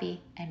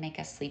 happy, and make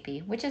us sleepy,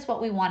 which is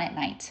what we want at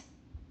night.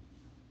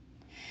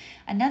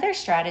 Another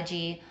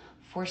strategy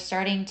for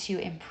starting to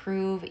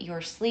improve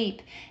your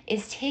sleep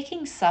is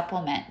taking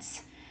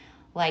supplements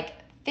like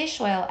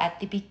Fish oil at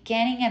the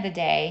beginning of the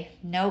day,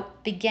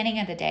 note beginning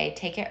of the day,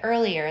 take it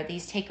earlier.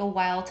 These take a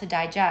while to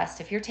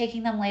digest. If you're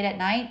taking them late at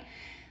night,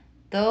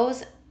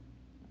 those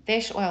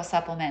fish oil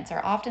supplements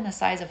are often the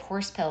size of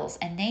horse pills,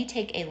 and they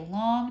take a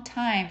long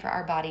time for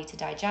our body to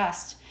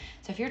digest.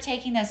 So if you're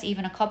taking this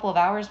even a couple of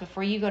hours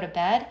before you go to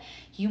bed,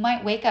 you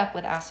might wake up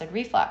with acid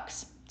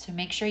reflux. So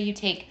make sure you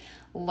take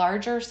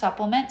larger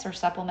supplements or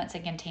supplements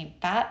that contain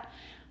fat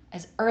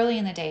as early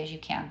in the day as you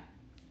can.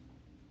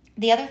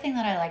 The other thing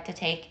that I like to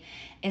take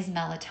is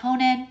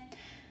melatonin,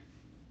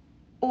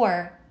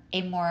 or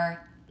a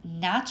more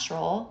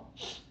natural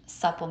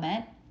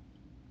supplement,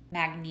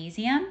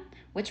 magnesium,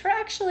 which we're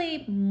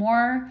actually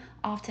more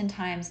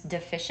oftentimes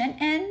deficient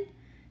in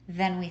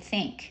than we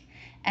think,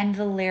 and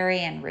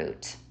valerian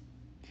root.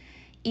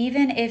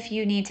 Even if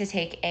you need to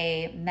take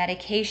a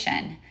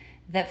medication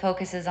that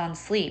focuses on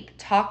sleep,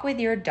 talk with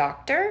your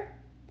doctor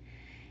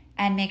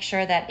and make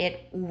sure that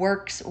it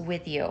works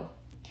with you.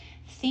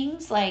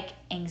 Things like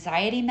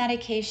anxiety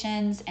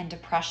medications and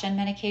depression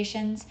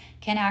medications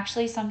can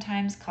actually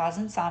sometimes cause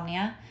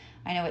insomnia.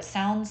 I know it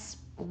sounds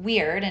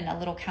weird and a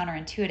little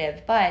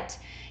counterintuitive, but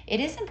it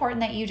is important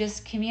that you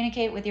just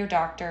communicate with your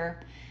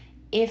doctor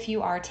if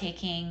you are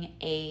taking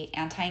an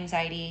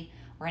anti-anxiety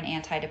or an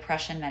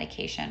antidepressant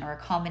medication or a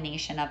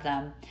combination of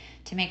them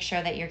to make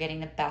sure that you're getting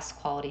the best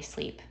quality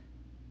sleep.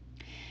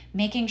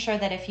 Making sure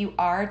that if you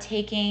are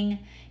taking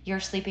your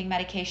sleeping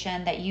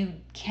medication, that you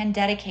can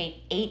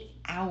dedicate 8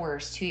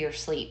 hours to your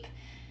sleep,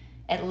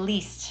 at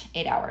least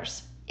 8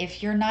 hours.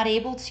 If you're not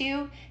able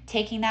to,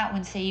 taking that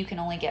when say you can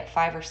only get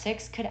 5 or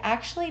 6 could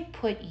actually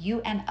put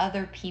you and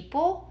other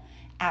people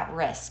at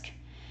risk.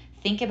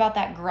 Think about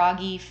that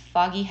groggy,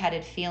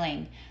 foggy-headed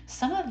feeling.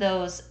 Some of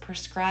those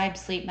prescribed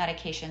sleep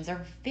medications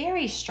are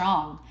very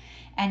strong,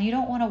 and you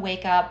don't want to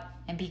wake up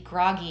and be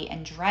groggy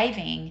and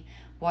driving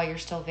while you're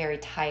still very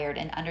tired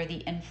and under the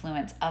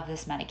influence of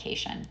this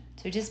medication.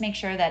 So just make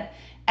sure that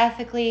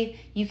ethically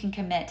you can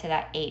commit to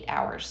that 8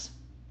 hours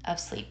of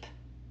sleep.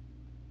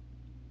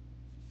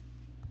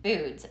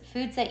 Foods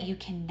that you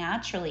can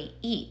naturally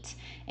eat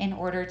in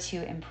order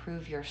to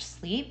improve your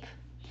sleep.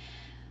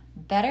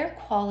 Better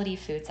quality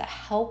foods that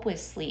help with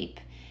sleep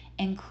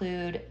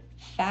include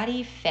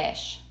fatty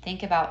fish.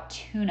 Think about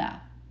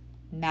tuna,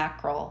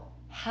 mackerel,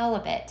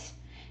 halibut.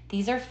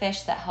 These are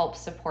fish that help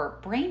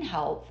support brain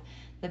health.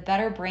 The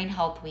better brain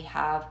health we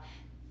have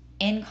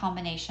in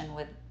combination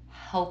with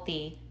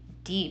healthy,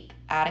 deep,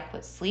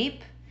 adequate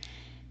sleep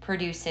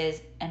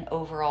produces an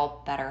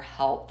overall better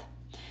health.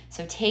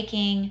 So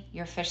taking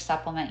your fish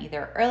supplement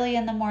either early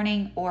in the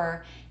morning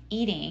or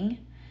eating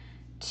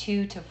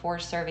 2 to 4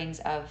 servings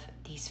of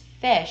these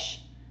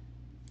fish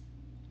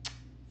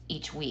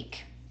each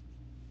week.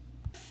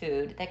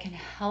 Food that can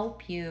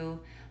help you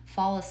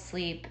fall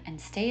asleep and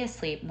stay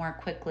asleep more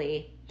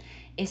quickly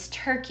is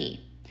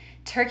turkey.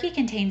 Turkey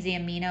contains the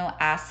amino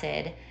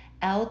acid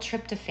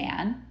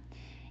L-tryptophan,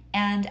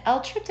 and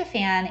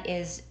L-tryptophan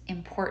is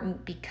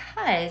important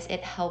because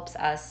it helps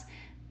us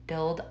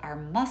build our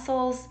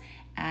muscles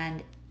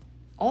and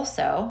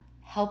also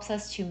helps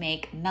us to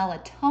make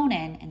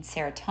melatonin and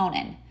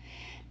serotonin.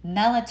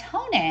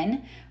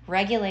 Melatonin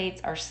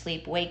regulates our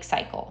sleep-wake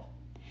cycle,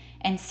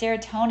 and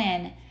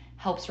serotonin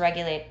helps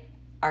regulate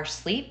our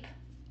sleep,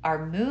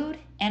 our mood,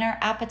 and our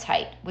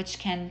appetite, which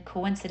can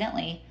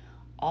coincidentally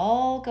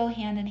all go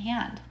hand in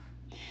hand.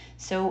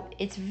 So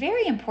it's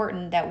very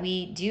important that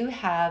we do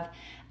have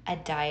a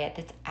diet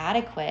that's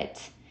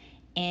adequate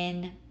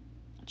in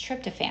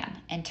tryptophan,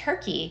 and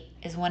turkey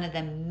is one of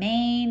the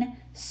main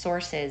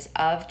sources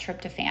of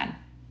tryptophan.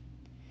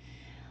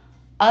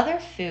 Other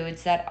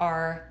foods that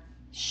are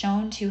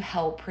shown to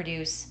help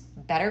produce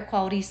better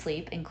quality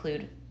sleep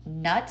include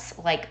nuts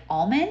like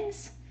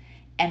almonds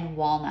and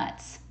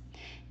walnuts.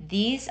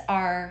 These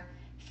are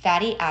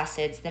fatty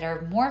acids that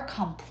are more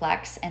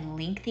complex and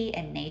lengthy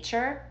in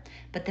nature,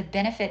 but the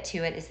benefit to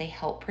it is they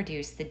help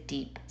produce the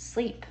deep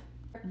sleep.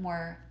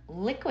 More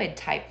liquid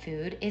type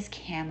food is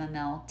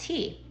chamomile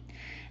tea.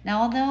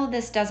 Now, although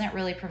this doesn't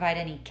really provide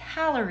any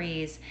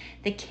calories,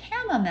 the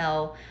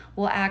chamomile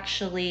will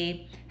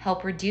actually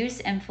help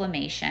reduce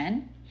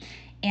inflammation,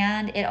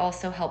 and it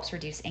also helps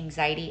reduce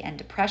anxiety and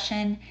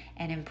depression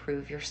and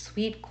improve your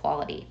sleep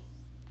quality.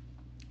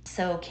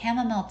 So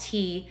chamomile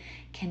tea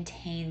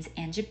contains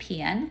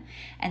angiopion,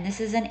 and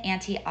this is an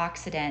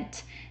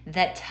antioxidant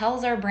that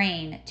tells our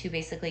brain to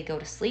basically go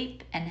to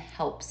sleep and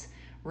helps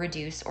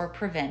reduce or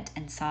prevent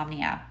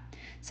insomnia.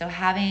 So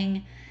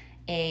having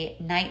a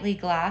nightly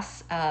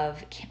glass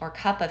of or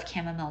cup of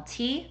chamomile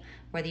tea,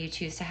 whether you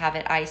choose to have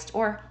it iced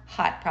or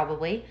hot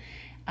probably,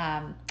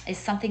 is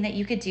something that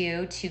you could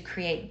do to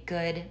create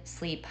good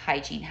sleep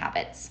hygiene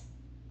habits.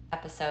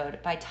 Episode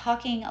by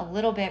talking a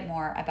little bit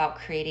more about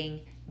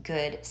creating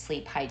good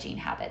sleep hygiene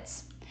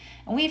habits.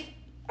 And we've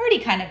already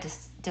kind of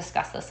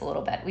discussed this a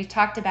little bit. We've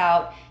talked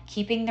about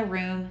keeping the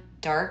room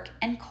dark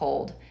and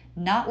cold,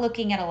 not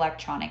looking at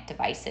electronic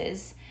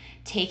devices,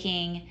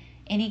 taking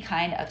any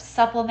kind of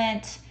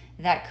supplement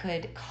that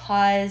could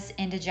cause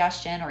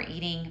indigestion, or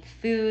eating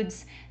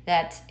foods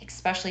that,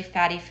 especially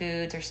fatty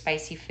foods or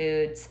spicy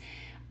foods,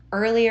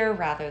 earlier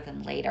rather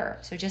than later.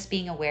 So just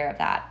being aware of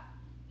that.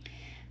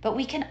 But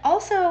we can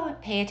also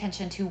pay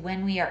attention to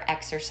when we are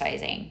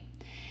exercising.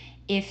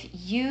 If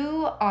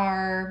you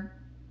are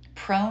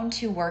prone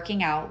to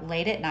working out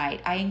late at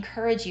night, I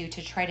encourage you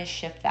to try to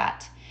shift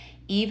that.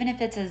 Even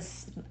if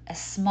it's a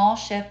small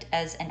shift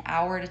as an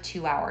hour to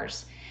 2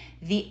 hours.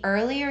 The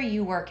earlier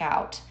you work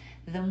out,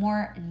 the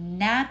more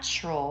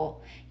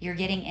natural you're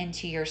getting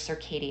into your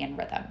circadian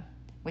rhythm,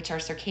 which our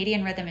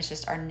circadian rhythm is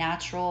just our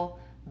natural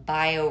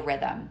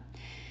biorhythm.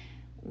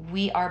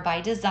 We are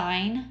by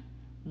design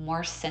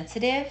more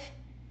sensitive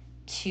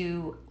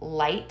to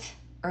light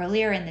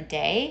earlier in the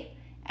day,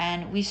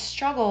 and we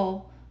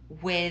struggle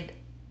with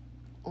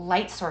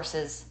light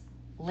sources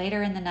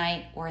later in the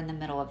night or in the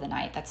middle of the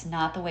night. That's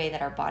not the way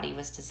that our body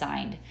was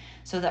designed.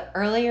 So the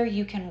earlier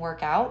you can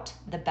work out,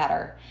 the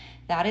better.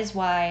 That is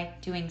why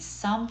doing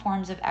some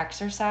forms of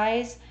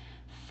exercise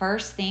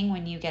first thing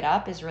when you get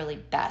up is really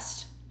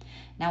best.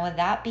 Now, with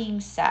that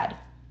being said,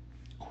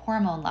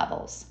 hormone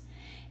levels.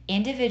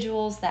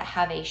 Individuals that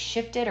have a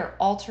shifted or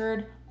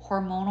altered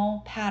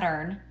hormonal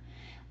pattern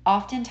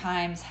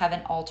oftentimes have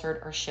an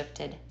altered or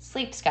shifted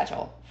sleep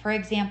schedule. For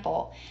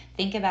example,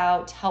 think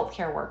about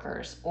healthcare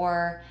workers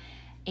or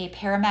a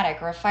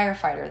paramedic or a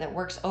firefighter that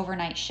works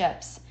overnight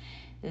shifts.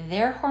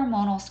 Their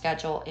hormonal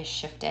schedule is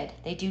shifted.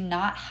 They do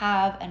not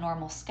have a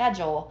normal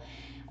schedule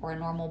or a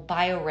normal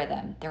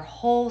biorhythm. Their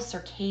whole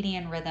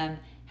circadian rhythm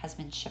has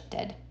been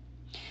shifted.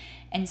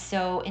 And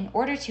so, in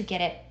order to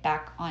get it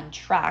back on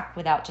track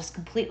without just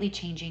completely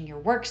changing your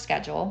work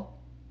schedule,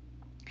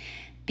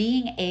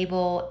 being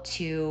able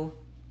to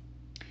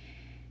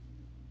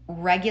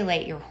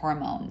regulate your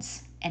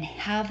hormones and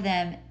have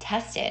them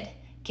tested.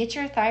 Get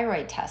your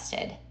thyroid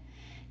tested.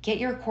 Get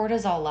your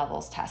cortisol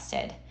levels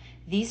tested.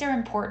 These are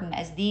important,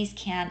 as these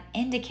can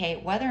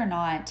indicate whether or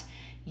not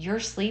your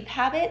sleep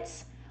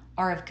habits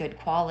are of good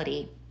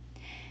quality.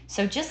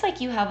 So just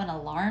like you have an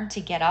alarm to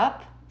get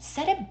up,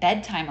 set a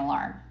bedtime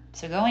alarm.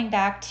 So going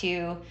back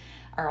to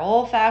our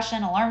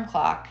old-fashioned alarm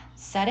clock,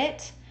 set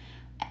it.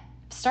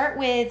 Start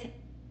with,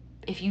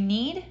 if you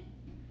need,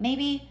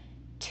 maybe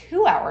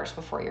 2 hours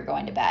before you're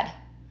going to bed.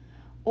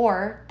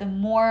 Or the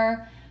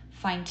more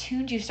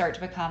fine-tuned you start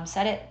to become,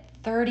 set it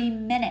 30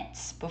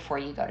 minutes before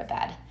you go to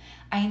bed.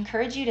 I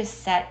encourage you to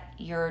set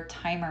your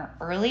timer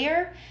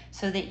earlier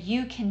so that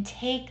you can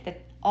take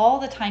all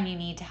the time you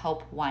need to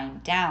help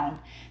wind down.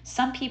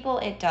 Some people,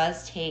 it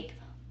does take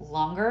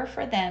longer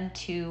for them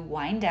to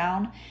wind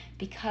down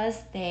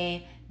because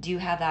they do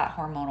have that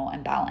hormonal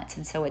imbalance.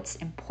 And so it's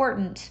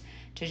important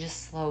to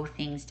just slow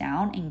things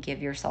down and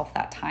give yourself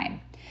that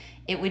time.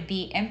 It would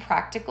be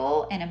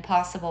impractical and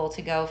impossible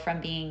to go from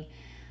being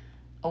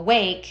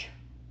awake,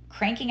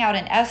 cranking out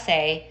an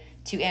essay,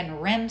 to in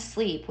REM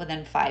sleep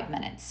within 5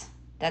 minutes.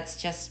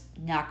 That's just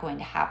not going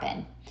to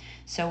happen.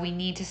 So we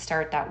need to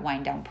start that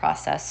wind down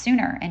process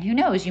sooner. And who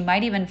knows, you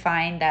might even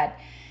find that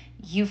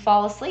you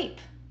fall asleep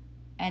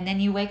and then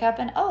you wake up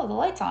and, oh, the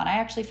light's on. I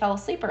actually fell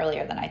asleep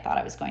earlier than I thought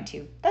I was going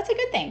to. That's a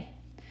good thing.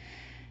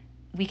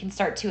 We can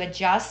start to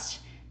adjust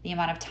the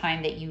amount of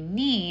time that you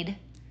need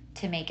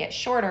to make it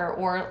shorter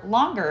or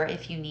longer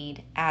if you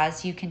need,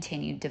 as you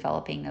continue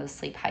developing those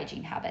sleep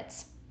hygiene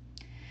habits.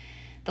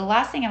 The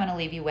last thing I'm going to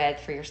leave you with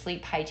for your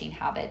sleep hygiene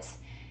habits,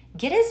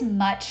 get as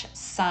much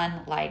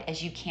sunlight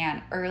as you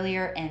can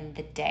earlier in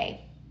the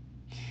day.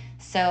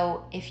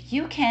 So if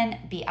you can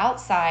be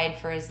outside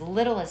for as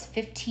little as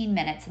 15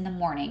 minutes in the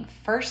morning,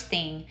 first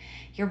thing,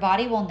 your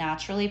body will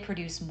naturally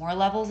produce more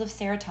levels of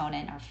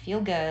serotonin, or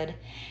feel good,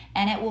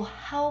 and it will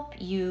help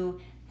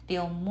you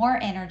feel more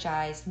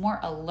energized, more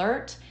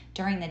alert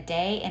during the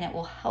day, and it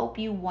will help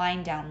you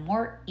wind down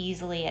more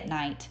easily at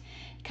night.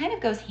 It kind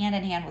of goes hand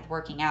in hand with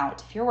working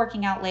out. If you're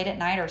working out late at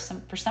night, or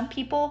for some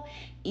people,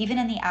 even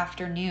in the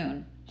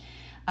afternoon,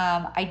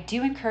 I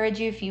do encourage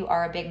you, if you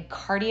are a big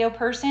cardio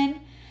person,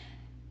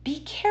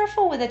 be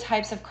careful with the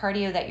types of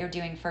cardio that you're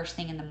doing first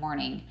thing in the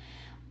morning.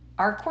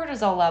 Our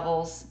cortisol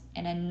levels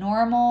in a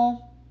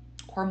normal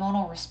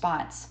hormonal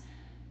response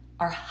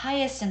are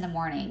highest in the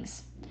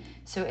mornings.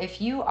 So if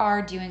you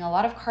are doing a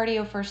lot of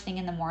cardio first thing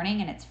in the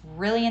morning and it's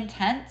really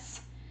intense,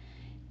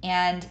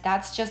 and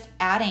that's just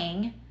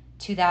adding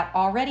to that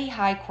already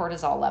high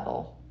cortisol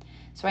level.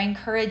 So I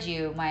encourage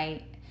you,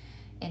 my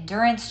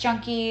endurance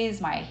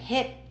junkies, my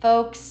HIIT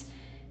folks,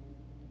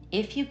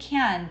 if you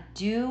can,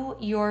 do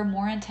your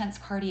more intense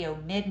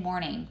cardio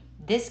mid-morning.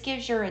 This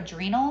gives your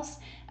adrenals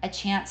a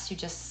chance to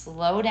just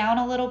slow down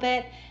a little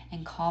bit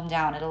and calm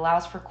down. It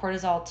allows for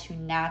cortisol to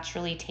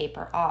naturally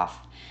taper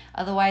off.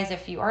 Otherwise,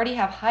 if you already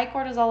have high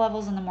cortisol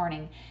levels in the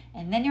morning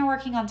and then you're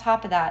working on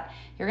top of that,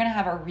 you're going to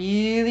have a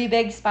really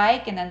big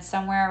spike, and then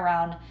somewhere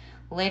around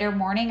later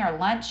morning or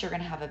lunch, you're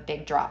going to have a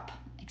big drop.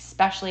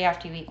 Especially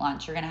after you eat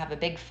lunch, you're going to have a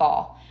big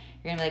fall.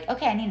 You're going to be like,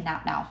 okay, I need a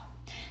nap now.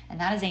 And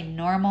that is a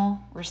normal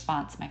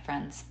response, my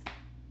friends.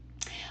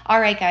 All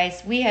right,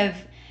 guys, we have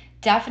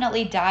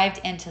definitely dived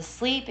into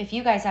sleep. If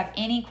you guys have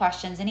any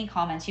questions, any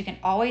comments, you can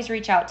always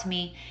reach out to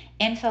me,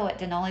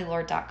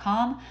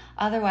 info@denalilord.com.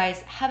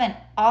 Otherwise, have an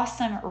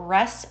awesome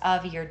rest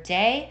of your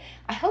day.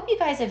 I hope you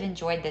guys have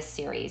enjoyed this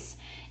series.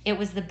 It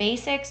was the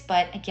basics,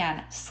 but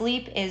again,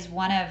 sleep is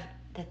one of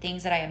the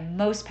things that I am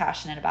most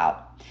passionate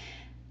about.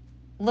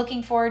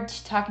 Looking forward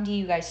to talking to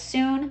you guys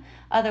soon.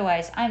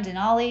 Otherwise, I'm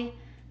Denali.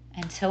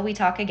 Until we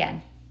talk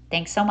again,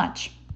 thanks so much.